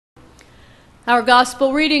Our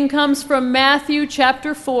gospel reading comes from Matthew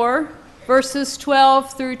chapter 4, verses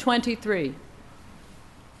 12 through 23.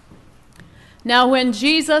 Now when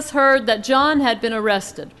Jesus heard that John had been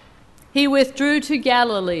arrested, he withdrew to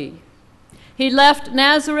Galilee. He left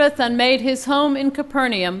Nazareth and made his home in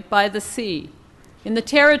Capernaum by the sea, in the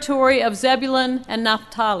territory of Zebulun and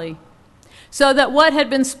Naphtali, so that what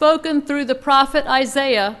had been spoken through the prophet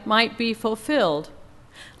Isaiah might be fulfilled.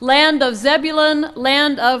 Land of Zebulun,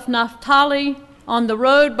 land of Naphtali, on the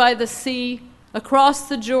road by the sea, across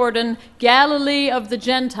the Jordan, Galilee of the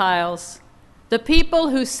Gentiles. The people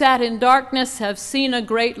who sat in darkness have seen a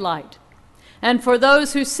great light. And for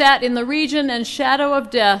those who sat in the region and shadow of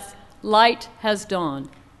death, light has dawned.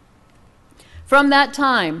 From that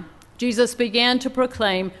time, Jesus began to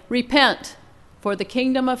proclaim, "Repent, for the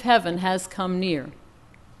kingdom of heaven has come near."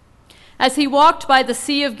 As he walked by the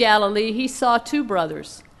Sea of Galilee, he saw two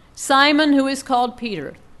brothers, Simon, who is called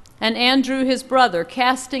Peter, and Andrew, his brother,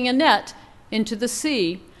 casting a net into the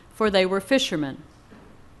sea, for they were fishermen.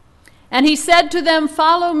 And he said to them,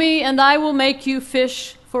 "Follow me, and I will make you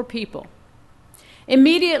fish for people."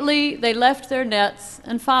 Immediately they left their nets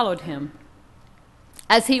and followed him.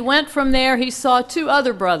 As he went from there, he saw two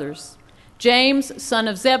other brothers, James, son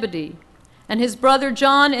of Zebedee, and his brother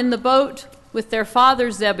John in the boat with their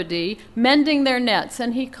father Zebedee, mending their nets,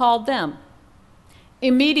 and he called them.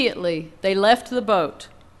 Immediately they left the boat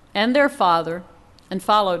and their father and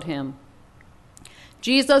followed him.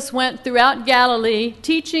 Jesus went throughout Galilee,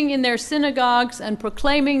 teaching in their synagogues and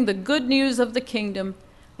proclaiming the good news of the kingdom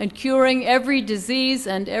and curing every disease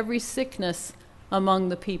and every sickness among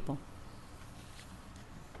the people.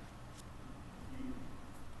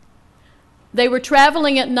 They were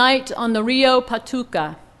traveling at night on the Rio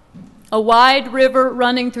Patuca, a wide river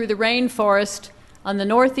running through the rainforest on the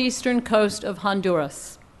northeastern coast of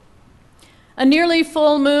Honduras. A nearly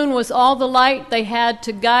full moon was all the light they had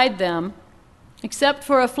to guide them, except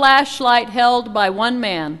for a flashlight held by one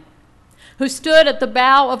man, who stood at the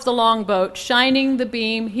bow of the longboat, shining the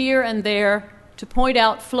beam here and there to point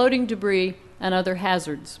out floating debris and other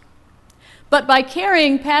hazards. But by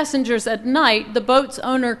carrying passengers at night, the boat's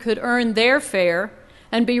owner could earn their fare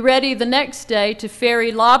and be ready the next day to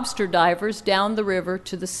ferry lobster divers down the river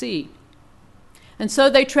to the sea. And so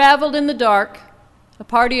they traveled in the dark, a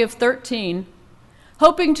party of 13,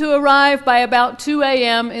 hoping to arrive by about 2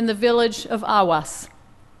 a.m. in the village of Awas.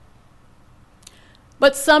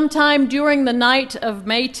 But sometime during the night of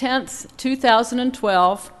May 10th,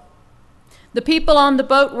 2012, the people on the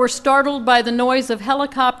boat were startled by the noise of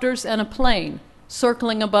helicopters and a plane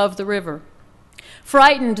circling above the river.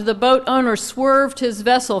 Frightened, the boat owner swerved his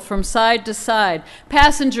vessel from side to side.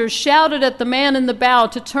 Passengers shouted at the man in the bow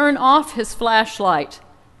to turn off his flashlight.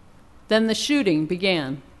 Then the shooting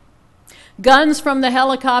began. Guns from the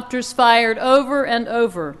helicopters fired over and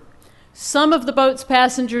over. Some of the boat's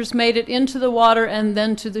passengers made it into the water and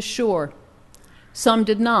then to the shore. Some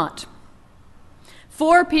did not.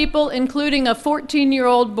 4 people, including a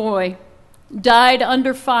 14-year-old boy, died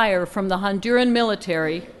under fire from the Honduran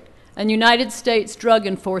military and United States drug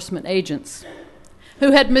enforcement agents,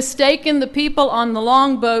 who had mistaken the people on the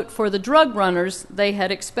longboat for the drug runners they had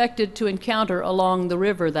expected to encounter along the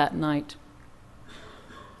river that night.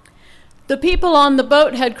 The people on the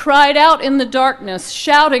boat had cried out in the darkness,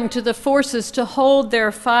 shouting to the forces to hold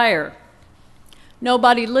their fire.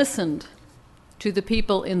 Nobody listened to the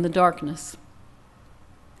people in the darkness.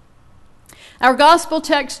 Our gospel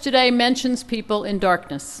text today mentions people in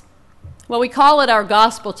darkness. Well, we call it our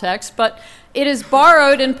gospel text, but it is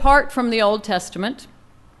borrowed in part from the Old Testament.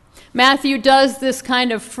 Matthew does this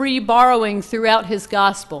kind of free borrowing throughout his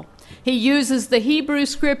gospel. He uses the Hebrew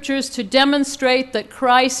scriptures to demonstrate that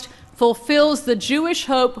Christ fulfills the Jewish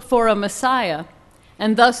hope for a Messiah,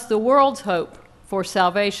 and thus the world's hope for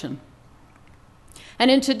salvation. And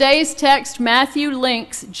in today's text, Matthew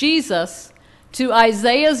links Jesus to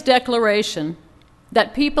Isaiah's declaration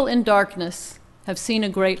that people in darkness have seen a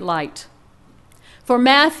great light. For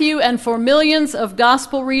Matthew and for millions of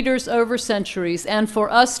gospel readers over centuries, and for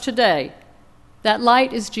us today, that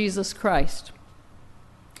light is Jesus Christ.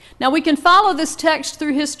 Now we can follow this text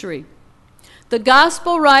through history. The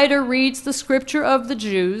gospel writer reads the scripture of the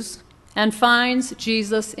Jews and finds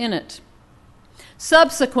Jesus in it.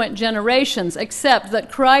 Subsequent generations accept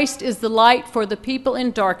that Christ is the light for the people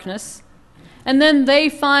in darkness, and then they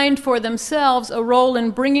find for themselves a role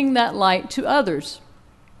in bringing that light to others.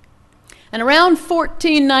 And around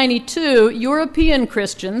 1492, European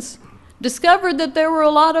Christians discovered that there were a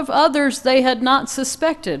lot of others they had not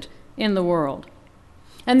suspected in the world.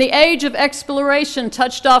 And the age of exploration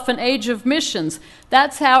touched off an age of missions.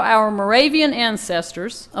 That's how our Moravian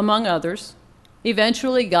ancestors, among others,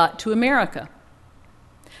 eventually got to America.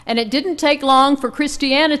 And it didn't take long for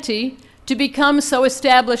Christianity to become so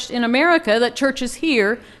established in America that churches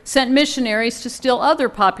here sent missionaries to still other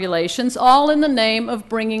populations, all in the name of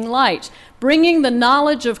bringing light. Bringing the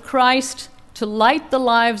knowledge of Christ to light the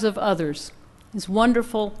lives of others is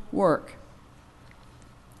wonderful work.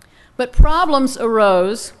 But problems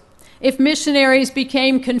arose if missionaries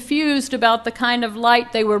became confused about the kind of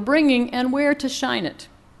light they were bringing and where to shine it.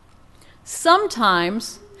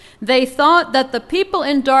 Sometimes they thought that the people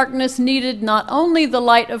in darkness needed not only the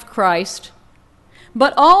light of Christ,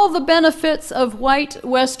 but all the benefits of white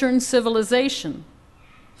Western civilization.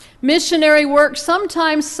 Missionary work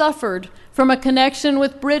sometimes suffered from a connection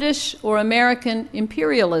with British or American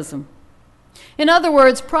imperialism. In other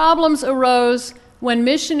words, problems arose when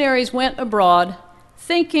missionaries went abroad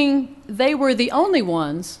thinking they were the only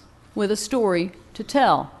ones with a story to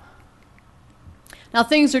tell. Now,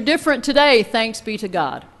 things are different today, thanks be to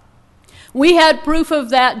God. We had proof of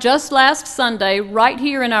that just last Sunday, right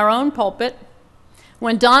here in our own pulpit,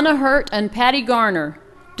 when Donna Hurt and Patty Garner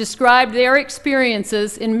described their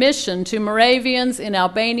experiences in mission to Moravians in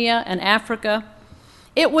Albania and Africa.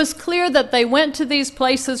 It was clear that they went to these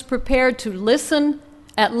places prepared to listen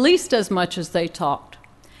at least as much as they talked,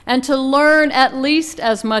 and to learn at least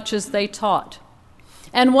as much as they taught.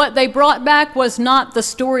 And what they brought back was not the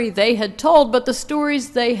story they had told, but the stories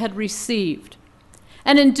they had received.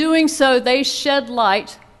 And in doing so, they shed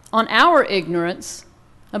light on our ignorance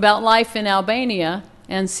about life in Albania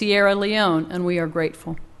and Sierra Leone, and we are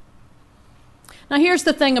grateful. Now, here's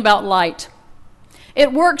the thing about light.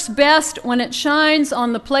 It works best when it shines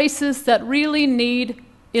on the places that really need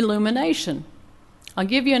illumination. I'll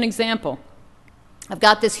give you an example. I've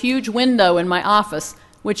got this huge window in my office,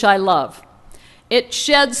 which I love. It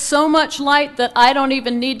sheds so much light that I don't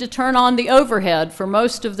even need to turn on the overhead for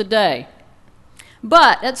most of the day.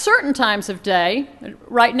 But at certain times of day,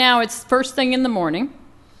 right now it's first thing in the morning,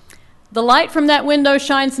 the light from that window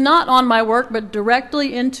shines not on my work, but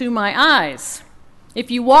directly into my eyes.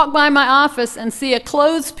 If you walk by my office and see a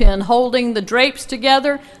clothespin holding the drapes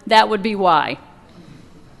together, that would be why.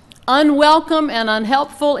 Unwelcome and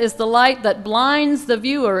unhelpful is the light that blinds the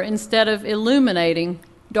viewer instead of illuminating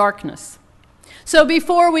darkness. So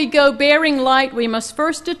before we go bearing light, we must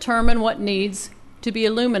first determine what needs to be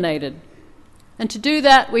illuminated. And to do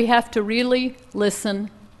that, we have to really listen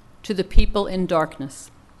to the people in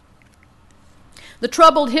darkness. The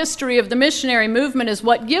troubled history of the missionary movement is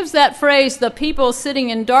what gives that phrase, the people sitting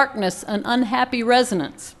in darkness, an unhappy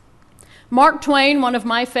resonance. Mark Twain, one of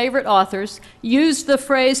my favorite authors, used the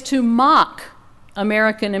phrase to mock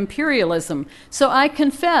American imperialism. So I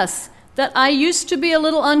confess that I used to be a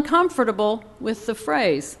little uncomfortable with the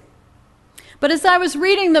phrase. But as I was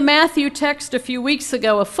reading the Matthew text a few weeks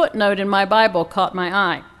ago, a footnote in my Bible caught my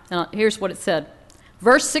eye. Now, here's what it said.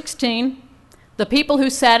 Verse 16, the people who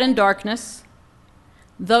sat in darkness,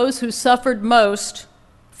 those who suffered most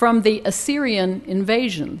from the Assyrian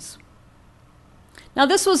invasions. Now,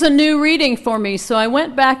 this was a new reading for me, so I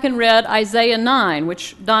went back and read Isaiah 9,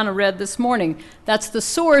 which Donna read this morning. That's the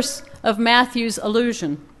source of Matthew's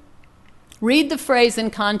allusion. Read the phrase in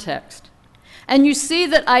context, and you see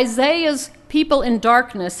that Isaiah's people in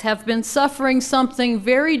darkness have been suffering something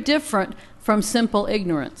very different from simple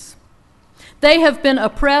ignorance. They have been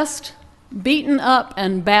oppressed, beaten up,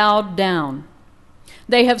 and bowed down.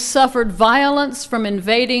 They have suffered violence from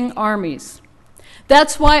invading armies.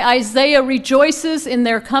 That's why Isaiah rejoices in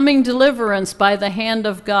their coming deliverance by the hand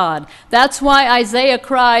of God. That's why Isaiah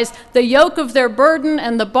cries, the yoke of their burden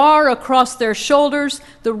and the bar across their shoulders,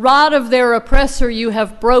 the rod of their oppressor you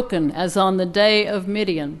have broken, as on the day of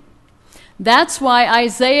Midian. That's why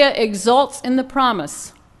Isaiah exults in the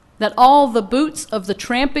promise that all the boots of the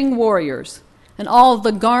tramping warriors and all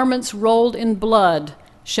the garments rolled in blood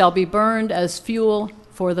shall be burned as fuel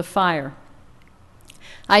for the fire.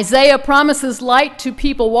 Isaiah promises light to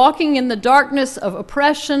people walking in the darkness of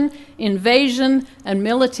oppression, invasion, and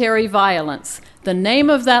military violence. The name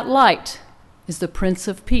of that light is the Prince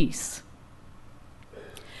of Peace.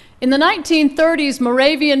 In the 1930s,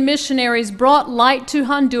 Moravian missionaries brought light to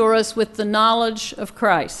Honduras with the knowledge of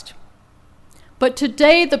Christ. But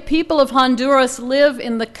today, the people of Honduras live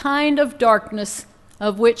in the kind of darkness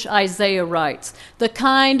of which Isaiah writes, the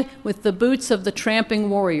kind with the boots of the tramping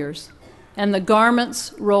warriors and the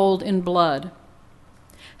garments rolled in blood.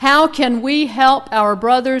 How can we help our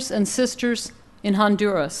brothers and sisters in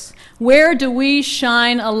Honduras? Where do we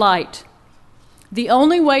shine a light? The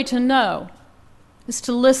only way to know is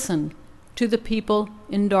to listen to the people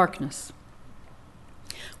in darkness.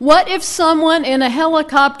 What if someone in a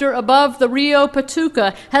helicopter above the Rio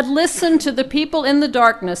Patuca had listened to the people in the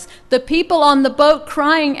darkness, the people on the boat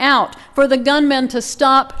crying out for the gunmen to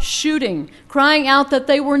stop shooting, crying out that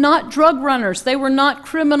they were not drug runners, they were not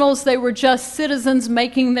criminals, they were just citizens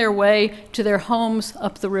making their way to their homes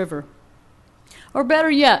up the river? Or better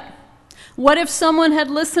yet, what if someone had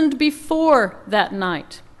listened before that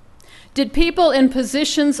night? Did people in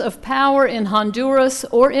positions of power in Honduras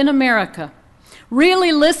or in America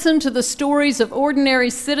really listen to the stories of ordinary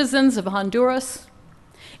citizens of Honduras?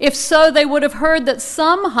 If so, they would have heard that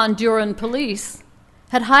some Honduran police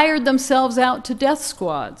had hired themselves out to death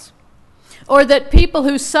squads, or that people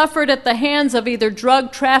who suffered at the hands of either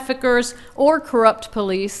drug traffickers or corrupt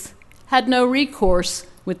police had no recourse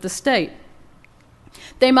with the state.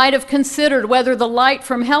 They might have considered whether the light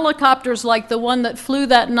from helicopters like the one that flew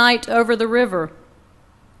that night over the river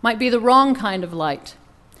might be the wrong kind of light,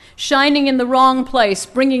 shining in the wrong place,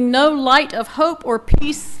 bringing no light of hope or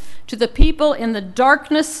peace to the people in the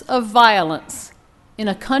darkness of violence in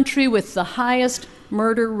a country with the highest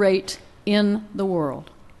murder rate in the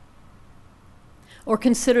world. Or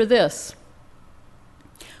consider this.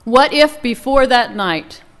 What if before that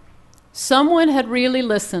night someone had really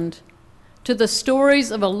listened to the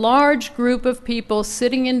stories of a large group of people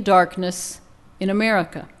sitting in darkness in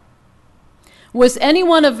America? Was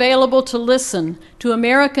anyone available to listen to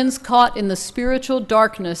Americans caught in the spiritual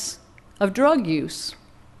darkness of drug use?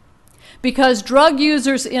 Because drug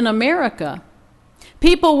users in America,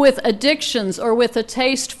 people with addictions or with a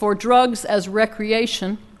taste for drugs as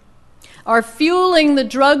recreation, are fueling the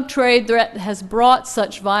drug trade that has brought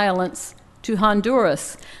such violence to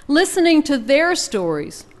Honduras. Listening to their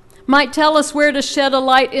stories might tell us where to shed a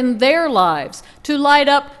light in their lives, to light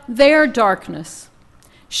up their darkness.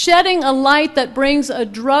 Shedding a light that brings a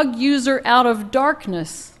drug user out of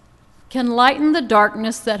darkness can lighten the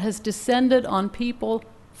darkness that has descended on people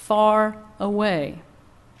far away.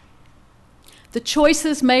 The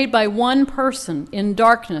choices made by one person in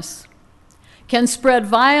darkness can spread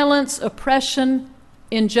violence, oppression,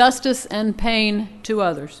 injustice, and pain to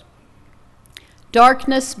others.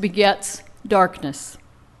 Darkness begets darkness.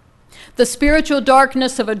 The spiritual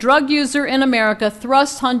darkness of a drug user in America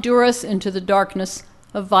thrusts Honduras into the darkness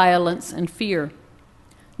of violence and fear.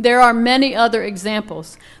 There are many other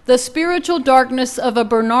examples. The spiritual darkness of a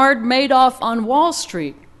Bernard Madoff on Wall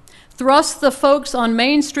Street thrusts the folks on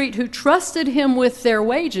Main Street who trusted him with their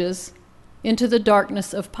wages into the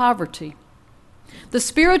darkness of poverty. The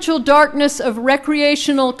spiritual darkness of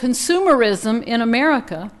recreational consumerism in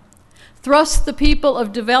America thrusts the people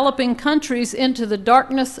of developing countries into the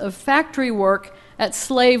darkness of factory work at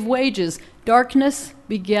slave wages. Darkness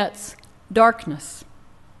begets darkness.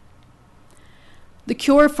 The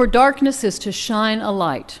cure for darkness is to shine a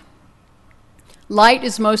light. Light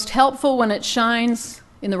is most helpful when it shines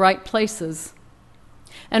in the right places.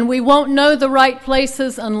 And we won't know the right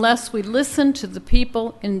places unless we listen to the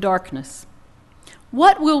people in darkness.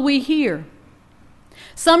 What will we hear?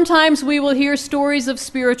 Sometimes we will hear stories of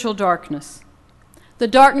spiritual darkness, the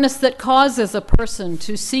darkness that causes a person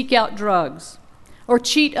to seek out drugs, or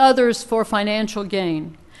cheat others for financial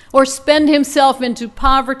gain, or spend himself into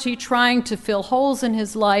poverty trying to fill holes in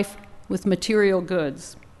his life with material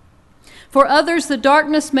goods. For others, the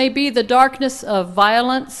darkness may be the darkness of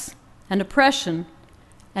violence and oppression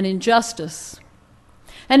and injustice.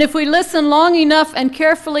 And if we listen long enough and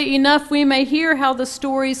carefully enough, we may hear how the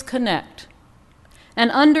stories connect and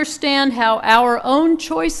understand how our own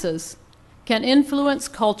choices can influence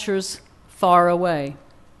cultures far away.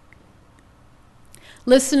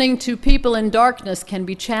 Listening to people in darkness can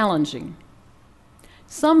be challenging.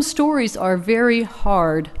 Some stories are very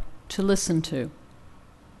hard to listen to.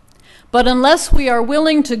 But unless we are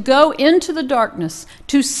willing to go into the darkness,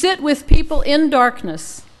 to sit with people in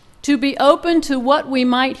darkness, to be open to what we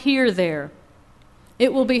might hear there,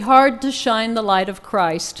 it will be hard to shine the light of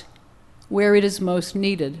Christ where it is most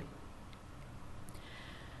needed.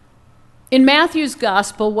 In Matthew's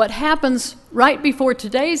gospel, what happens right before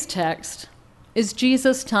today's text is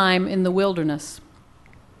Jesus' time in the wilderness.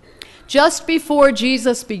 Just before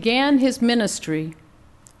Jesus began his ministry,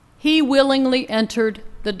 he willingly entered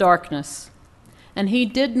the darkness, and he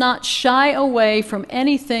did not shy away from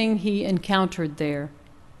anything he encountered there.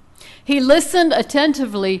 He listened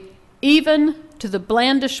attentively even to the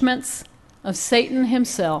blandishments of Satan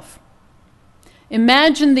himself.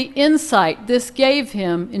 Imagine the insight this gave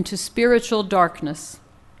him into spiritual darkness,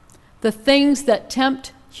 the things that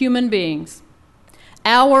tempt human beings,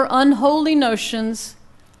 our unholy notions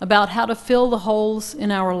about how to fill the holes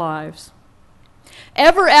in our lives.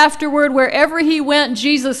 Ever afterward, wherever he went,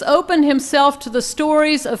 Jesus opened himself to the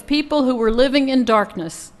stories of people who were living in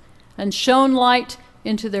darkness and shone light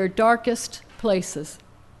into their darkest places.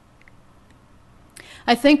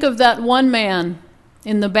 I think of that one man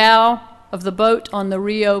in the bow of the boat on the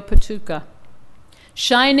Rio Patuca,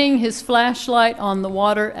 shining his flashlight on the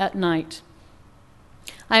water at night.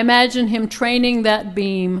 I imagine him training that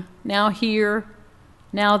beam, now here,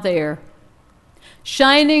 now there,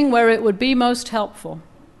 shining where it would be most helpful,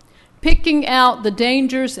 picking out the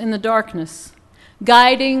dangers in the darkness,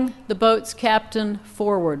 guiding the boat's captain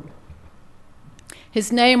forward.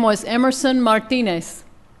 His name was Emerson Martinez,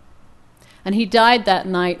 and he died that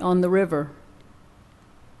night on the river.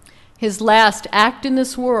 His last act in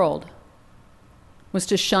this world was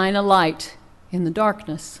to shine a light in the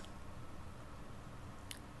darkness.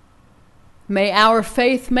 May our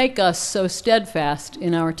faith make us so steadfast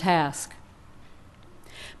in our task.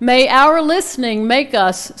 May our listening make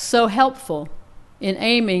us so helpful in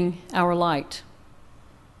aiming our light.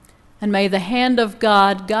 And may the hand of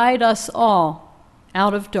God guide us all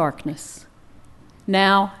out of darkness,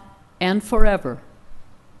 now and forever.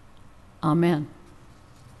 Amen.